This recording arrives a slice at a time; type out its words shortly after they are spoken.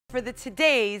For the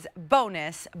today's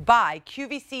bonus by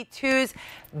QVC2's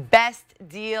best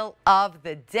deal of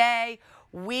the day.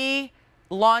 We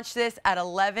launched this at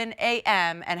 11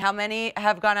 a.m. And how many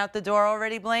have gone out the door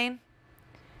already, Blaine?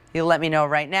 You'll let me know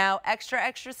right now. Extra,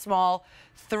 extra small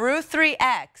through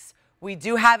 3X. We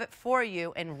do have it for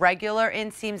you in regular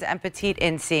inseams and petite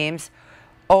inseams.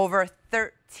 Over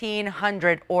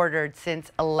 1,300 ordered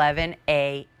since 11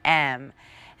 a.m.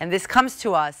 And this comes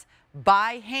to us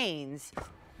by Hanes,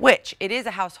 which it is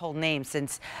a household name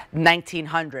since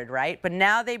 1900, right? But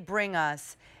now they bring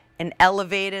us an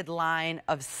elevated line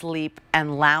of sleep and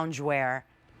loungewear.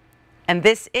 And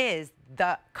this is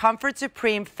the Comfort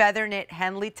Supreme Feather Knit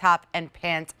Henley Top and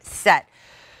Pant set.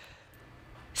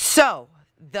 So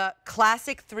the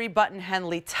classic 3-button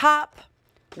Henley top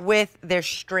with their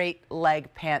straight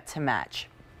leg pant to match.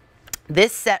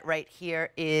 This set right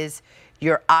here is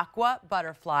your aqua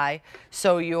butterfly.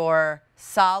 So your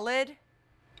solid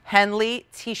Henley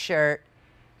t-shirt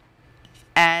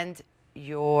and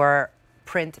your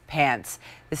print pants.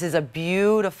 This is a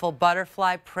beautiful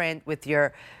butterfly print with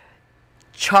your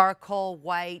charcoal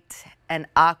white and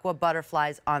aqua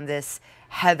butterflies on this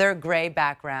heather gray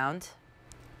background.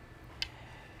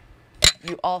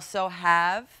 You also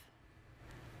have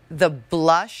the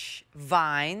blush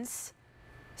vines.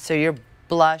 So your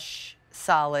blush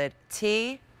solid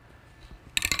tee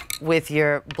with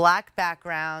your black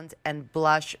background and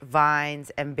blush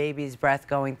vines and baby's breath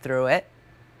going through it.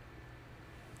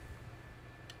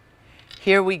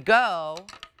 Here we go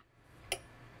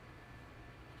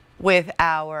with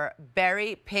our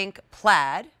berry pink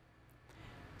plaid.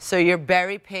 So your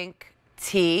berry pink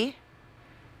tee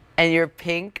and your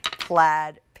pink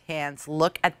plaid pants.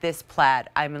 Look at this plaid.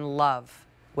 I'm in love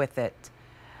with it.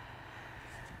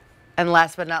 And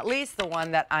last but not least, the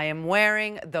one that I am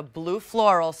wearing, the blue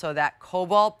floral, so that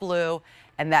cobalt blue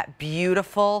and that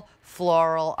beautiful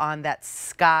floral on that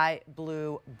sky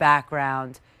blue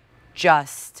background.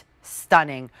 Just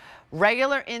stunning.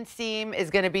 Regular inseam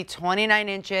is going to be 29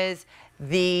 inches.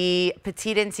 The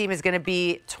petite inseam is going to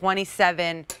be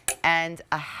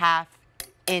 27.5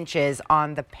 inches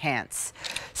on the pants.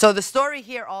 So the story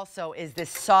here also is this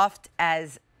soft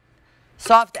as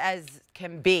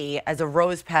can be, as a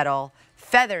rose petal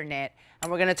feather knit,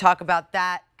 and we're going to talk about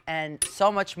that and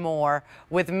so much more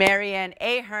with Marianne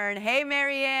Ahern. Hey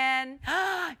Marianne,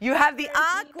 you have the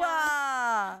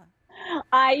aqua.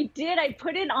 I did. I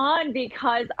put it on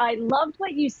because I loved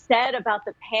what you said about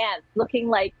the pants looking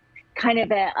like kind of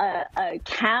a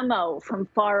camo from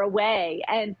far away,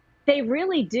 and they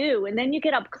really do. And then you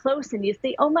get up close and you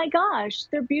see, oh my gosh,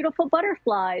 they're beautiful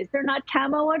butterflies. They're not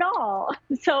camo at all.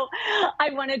 So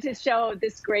I wanted to show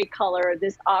this great color,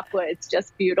 this aqua. It's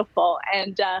just beautiful.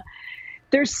 And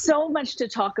there's so much to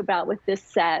talk about with this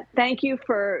set. Thank you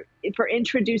for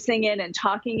introducing it and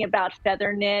talking about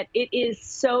feather knit. It is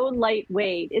so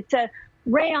lightweight. It's a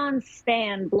rayon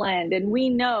span blend, and we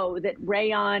know that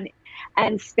rayon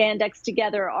and spandex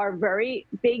together are very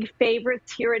big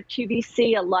favorites here at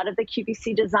QVC. A lot of the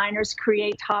QVC designers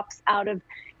create tops out of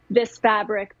this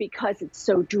fabric because it's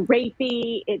so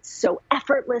drapey, it's so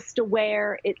effortless to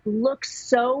wear, it looks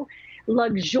so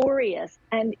luxurious,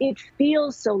 and it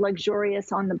feels so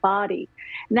luxurious on the body.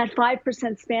 And that 5%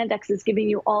 spandex is giving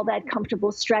you all that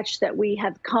comfortable stretch that we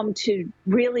have come to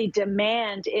really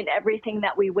demand in everything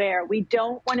that we wear. We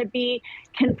don't want to be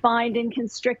confined and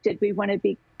constricted. We want to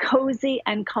be cozy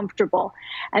and comfortable.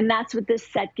 And that's what this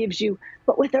set gives you,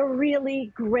 but with a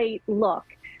really great look.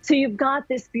 So you've got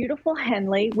this beautiful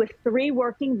Henley with 3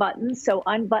 working buttons, so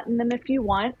unbutton them if you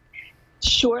want.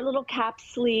 Short little cap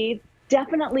sleeve.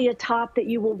 Definitely a top that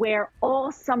you will wear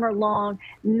all summer long,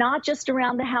 not just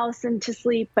around the house and to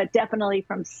sleep, but definitely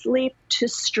from sleep to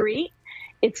street.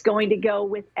 It's going to go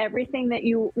with everything that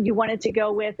you want it to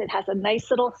go with. It has a nice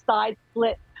little side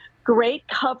split, great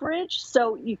coverage,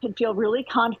 so you can feel really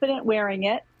confident wearing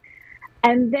it.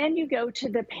 And then you go to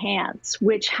the pants,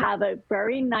 which have a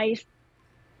very nice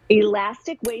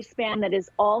elastic waistband that is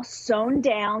all sewn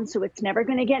down, so it's never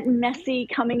going to get messy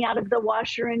coming out of the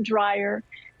washer and dryer.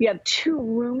 You have 2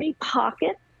 roomy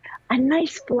pockets, a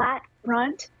nice flat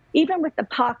front. Even with the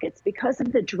pockets, because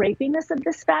of the drapiness of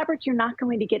this fabric, you're not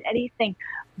going to get anything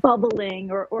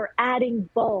bubbling or adding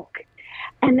bulk.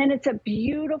 And then it's a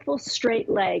beautiful straight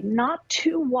leg, not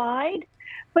too wide,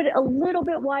 but a little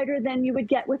bit wider than you would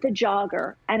get with a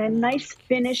jogger, and a nice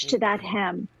finish to that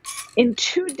hem in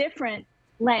 2 different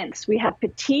lengths. We have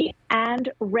petite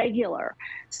and regular.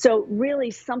 So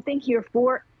really something here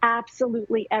for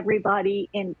absolutely everybody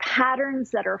in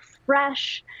patterns that are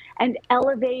fresh and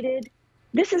elevated.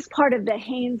 This is part of the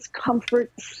Hanes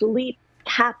Comfort Sleep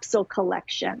Capsule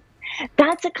collection.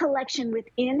 That's a collection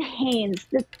within Hanes.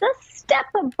 The step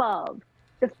above.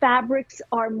 The fabrics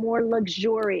are more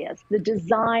luxurious. The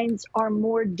designs are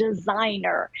more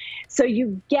designer. So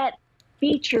you get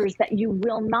features that you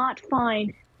will not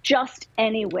find just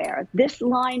anywhere. This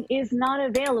line is not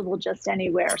available just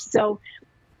anywhere. So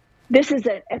this is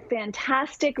a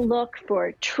fantastic look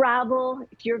for travel.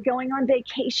 If you're going on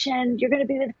vacation, you're going to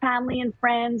be with family and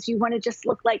friends, you want to just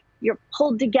look like you're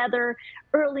pulled together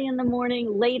early in the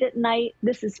morning, late at night,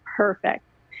 this is perfect.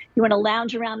 You want to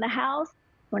lounge around the house,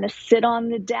 you want to sit on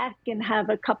the deck and have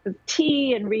a cup of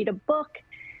tea and read a book.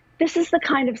 This is the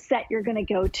kind of set you're going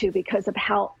to go to because of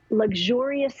how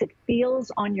luxurious it feels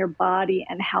on your body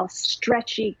and how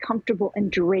stretchy, comfortable,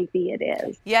 and drapey it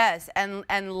is. Yes,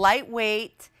 and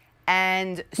lightweight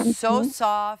and so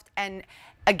soft, and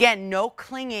again, no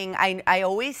clinging. I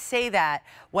always say that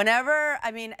whenever,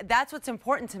 I mean, that's what's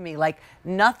important to me. Like,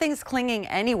 nothing's clinging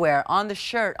anywhere on the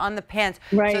shirt, on the pants.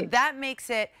 Right. So that makes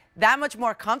it that much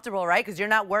more comfortable, right? Because you're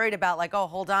not worried about like, oh,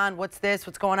 hold on, what's this?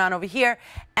 What's going on over here?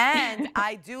 And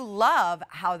I do love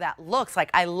how that looks. Like,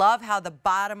 I love how the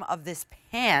bottom of this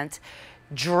pant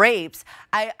drapes.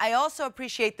 I also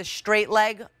appreciate the straight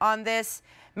leg on this,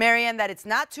 Marianne, that it's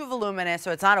not too voluminous,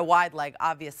 so it's not a wide leg,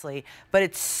 obviously, but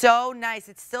it's so nice.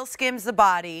 It still skims the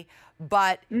body,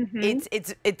 but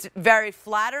it's very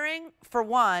flattering for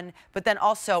one, but then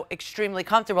also extremely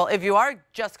comfortable. If you are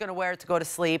just going to wear it to go to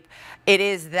sleep, it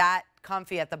is that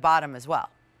comfy at the bottom as well.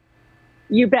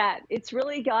 You bet. It's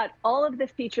really got all of the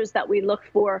features that we look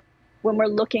for when we're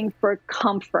looking for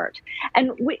comfort.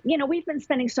 And we've been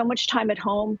spending so much time at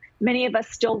home. Many of us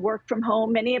still work from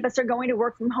home. Many of us are going to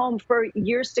work from home for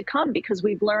years to come because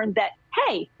we've learned that,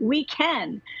 hey, we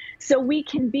can. So we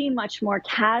can be much more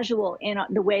casual in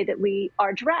the way that we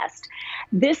are dressed.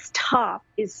 This top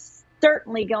is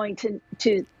certainly going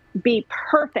to be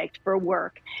perfect for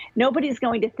work. Nobody's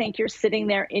going to think you're sitting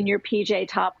there in your PJ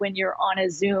top when you're on a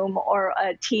Zoom or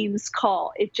a Teams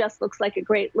call. It just looks like a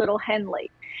great little Henley.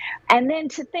 And then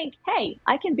to think, hey,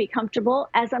 I can be comfortable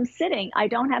as I'm sitting. I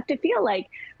don't have to feel like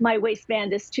my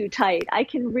waistband is too tight. I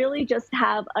can really just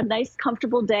have a nice,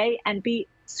 comfortable day and be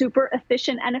super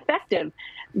efficient and effective.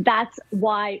 That's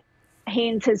why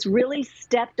Hanes has really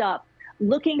stepped up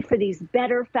looking for these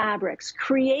better fabrics,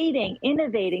 creating,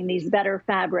 innovating these better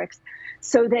fabrics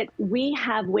so that we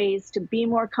have ways to be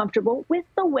more comfortable with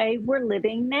the way we're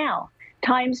living now.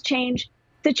 Times change,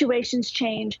 situations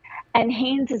change, and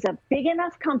Hanes is a big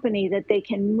enough company that they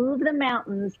can move the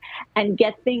mountains and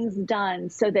get things done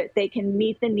so that they can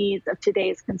meet the needs of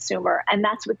today's consumer. And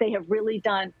that's what they have really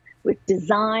done with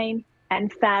design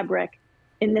and fabric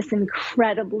in this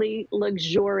incredibly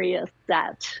luxurious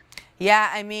set.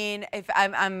 Yeah, I mean, if I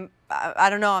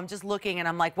don't know, I'm just looking and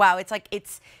I'm like, wow, it's like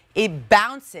it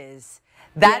bounces.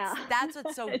 That's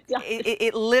what's so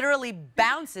it literally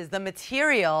bounces. The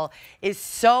material is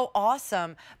so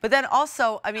awesome, but then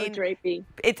also, I mean, drapey.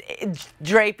 It's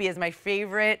drapey is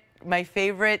my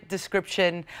favorite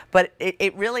description, but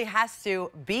it really has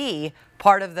to be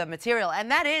part of the material,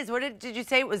 and that is, what did you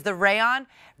say? It was the rayon,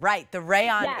 right? The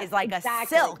rayon is like a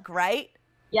silk, right?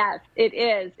 Yes, it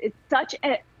is. It's such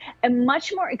a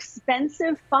much more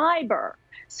expensive fiber.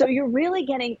 So you're really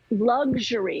getting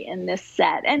luxury in this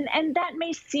set. And that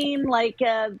may seem like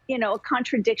a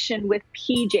contradiction with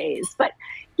PJs, but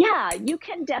yeah, you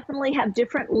can definitely have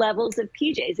different levels of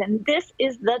PJs. And this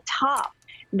is the top.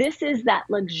 This is that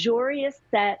luxurious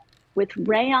set with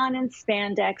rayon and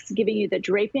spandex, giving you the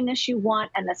drapiness you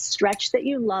want and the stretch that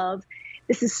you love.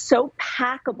 This is so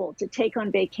packable to take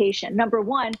on vacation. Number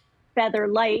one, feather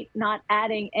light, not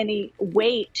adding any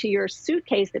weight to your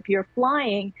suitcase if you're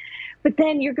flying. But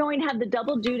then you're going to have the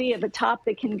double duty of a top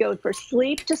that can go for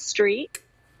sleep to street.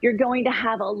 You're going to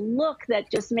have a look that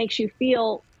just makes you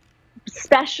feel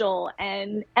special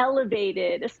and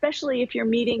elevated, especially if you're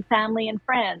meeting family and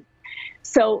friends.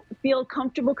 So feel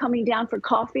comfortable coming down for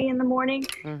coffee in the morning.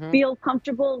 Feel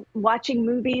comfortable watching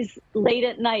movies late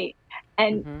at night.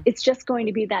 And it's just going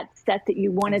to be that set that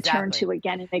you want to turn to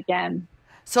again and again.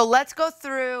 So let's go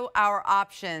through our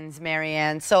options,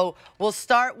 Marianne. So we'll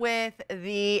start with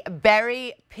the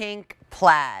berry pink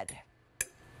plaid.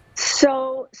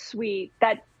 So sweet.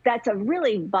 That's a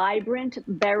really vibrant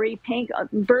berry pink,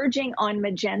 verging on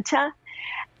magenta.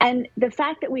 And the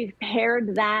fact that we've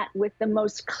paired that with the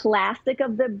most classic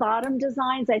of the bottom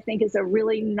designs, I think is a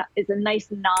nice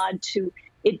nod to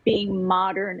it being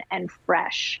modern and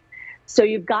fresh. So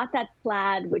you've got that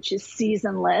plaid, which is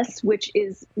seasonless, which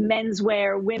is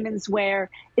menswear, women's wear.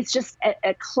 It's just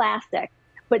a classic,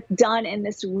 but done in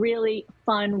this really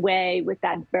fun way with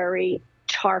that berry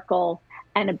charcoal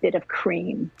and a bit of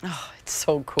cream. Oh, it's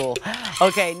so cool.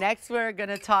 Okay, next we're going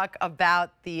to talk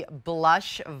about the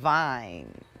blush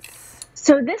vines.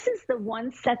 So this is the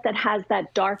one set that has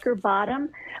that darker bottom,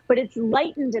 but it's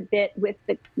lightened a bit with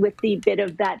the bit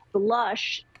of that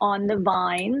blush on the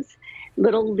vines,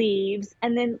 little leaves,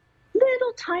 and then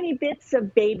little tiny bits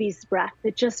of baby's breath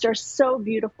that just are so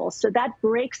beautiful. So that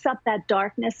breaks up that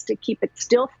darkness to keep it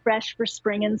still fresh for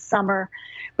spring and summer.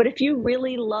 But if you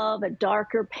really love a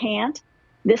darker pant,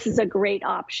 this is a great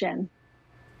option.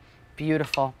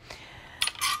 Beautiful.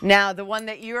 Now, the one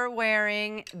that you're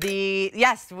wearing, the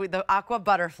aqua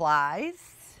butterflies.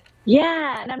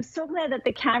 Yeah, and I'm so glad that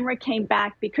the camera came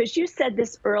back because you said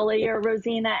this earlier,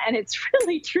 Rosina, and it's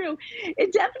really true.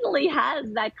 It definitely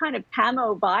has that kind of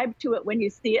camo vibe to it when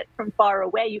you see it from far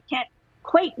away. You can't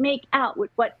quite make out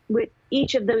what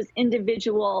each of those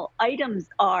individual items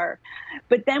are.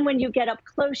 But then when you get up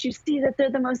close, you see that they're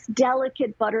the most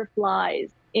delicate butterflies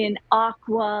in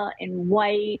aqua, in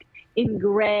white, in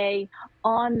gray,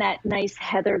 on that nice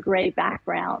heather gray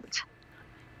background.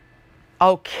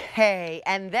 Okay,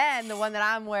 and then the one that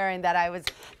I'm wearing that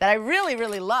I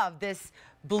really love, this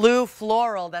blue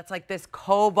floral that's like this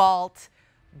cobalt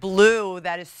blue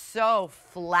that is so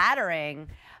flattering,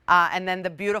 and then the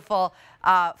beautiful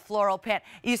floral pant.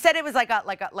 You said it was like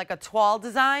a toile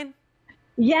design?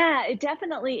 Yeah, it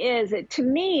definitely is. To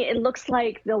me, it looks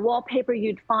like the wallpaper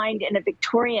you'd find in a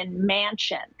Victorian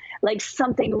mansion, like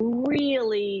something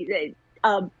really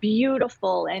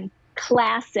beautiful and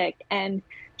classic and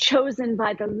chosen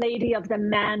by the lady of the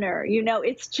manor. You know,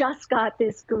 it's just got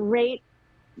this great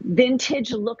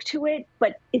vintage look to it,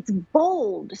 but it's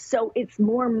bold, so it's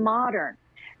more modern.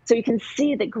 So you can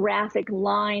see the graphic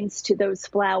lines to those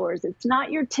flowers. It's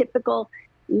not your typical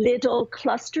little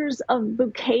clusters of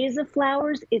bouquets of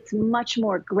flowers. It's much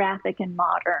more graphic and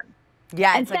modern.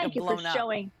 Yeah, and it's like thank you for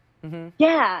showing. Mm-hmm.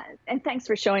 Yeah, and thanks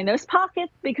for showing those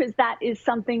pockets, because that is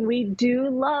something we do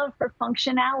love for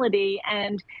functionality.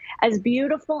 And as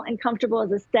beautiful and comfortable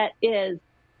as a set is,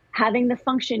 having the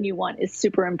function you want is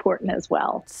super important as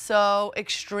well. So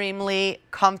extremely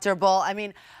comfortable. I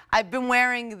mean, I've been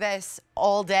wearing this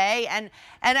all day, and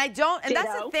I don't, and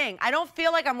that's the thing. I don't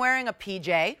feel like I'm wearing a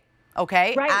PJ,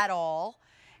 okay, at all.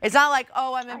 It's not like,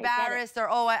 oh, I'm embarrassed, or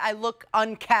oh, I look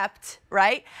unkept,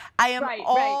 right? I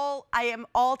am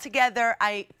all together.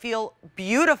 I feel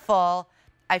beautiful.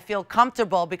 I feel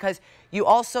comfortable, because you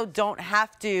also don't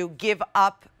have to give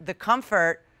up the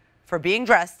comfort for being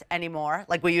dressed anymore.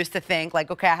 Like we used to think,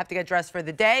 like, okay, I have to get dressed for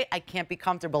the day. I can't be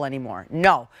comfortable anymore.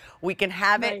 No, we can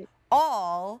have it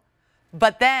all,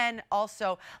 but then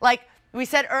also, like we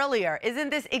said earlier, isn't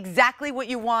this exactly what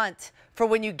you want for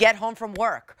when you get home from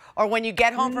work, or when you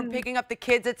get home from picking up the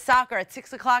kids at soccer at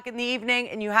 6 o'clock in the evening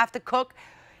and you have to cook?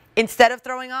 Instead of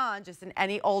throwing on just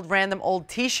any random old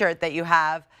t-shirt that you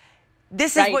have,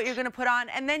 this is what you're going to put on,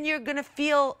 and then you're going to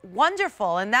feel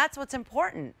wonderful, and that's what's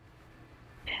important.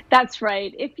 That's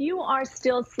right. If you are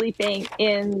still sleeping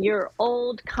in your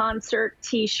old concert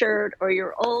t-shirt or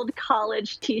your old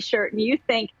college t-shirt and you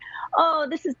think, oh,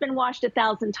 this has been washed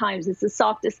 1,000 times, it's the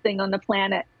softest thing on the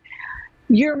planet,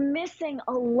 you're missing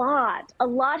a lot. A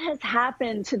lot has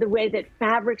happened to the way that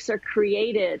fabrics are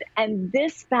created. And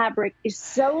this fabric is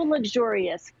so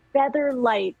luxurious, feather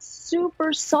light,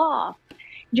 super soft.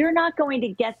 You're not going to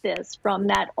get this from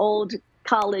that old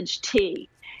college tee.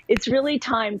 It's really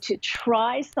time to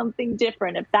try something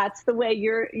different if that's the way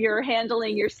you're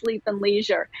handling your sleep and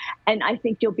leisure. And I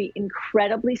think you'll be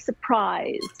incredibly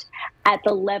surprised at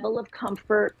the level of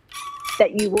comfort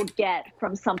that you will get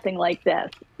from something like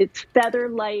this. It's feather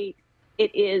light,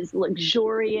 it is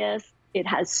luxurious, it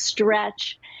has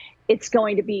stretch, it's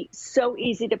going to be so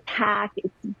easy to pack,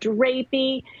 it's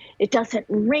drapey, it doesn't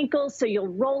wrinkle, so you'll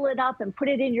roll it up and put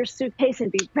it in your suitcase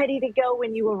and be ready to go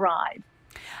when you arrive.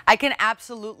 I can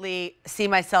absolutely see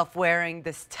myself wearing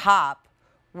this top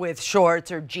with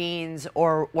shorts or jeans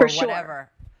or whatever.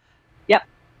 Yep.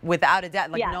 Without a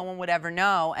doubt, like no one would ever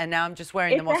know. And now I'm just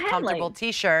wearing the most comfortable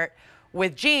t-shirt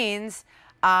with jeans.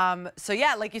 So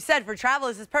yeah, like you said, for travel,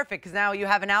 this is perfect, because now you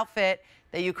have an outfit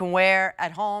that you can wear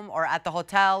at home or at the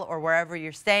hotel or wherever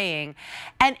you're staying.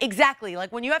 And exactly,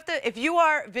 like when you have to, if you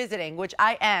are visiting, which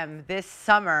I am this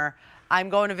summer, I'm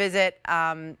going to visit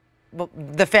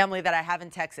the family that I have in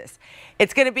Texas.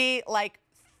 It's going to be like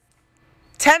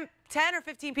 10 or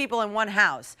 15 people in one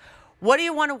house. What do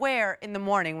you want to wear in the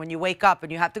morning when you wake up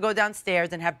and you have to go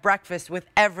downstairs and have breakfast with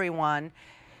everyone?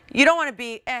 You don't want to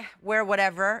be, wear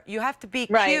whatever. You have to be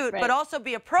cute, but also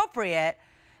be appropriate.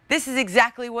 This is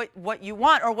exactly what you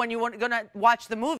want. Or when you're going to watch the movie.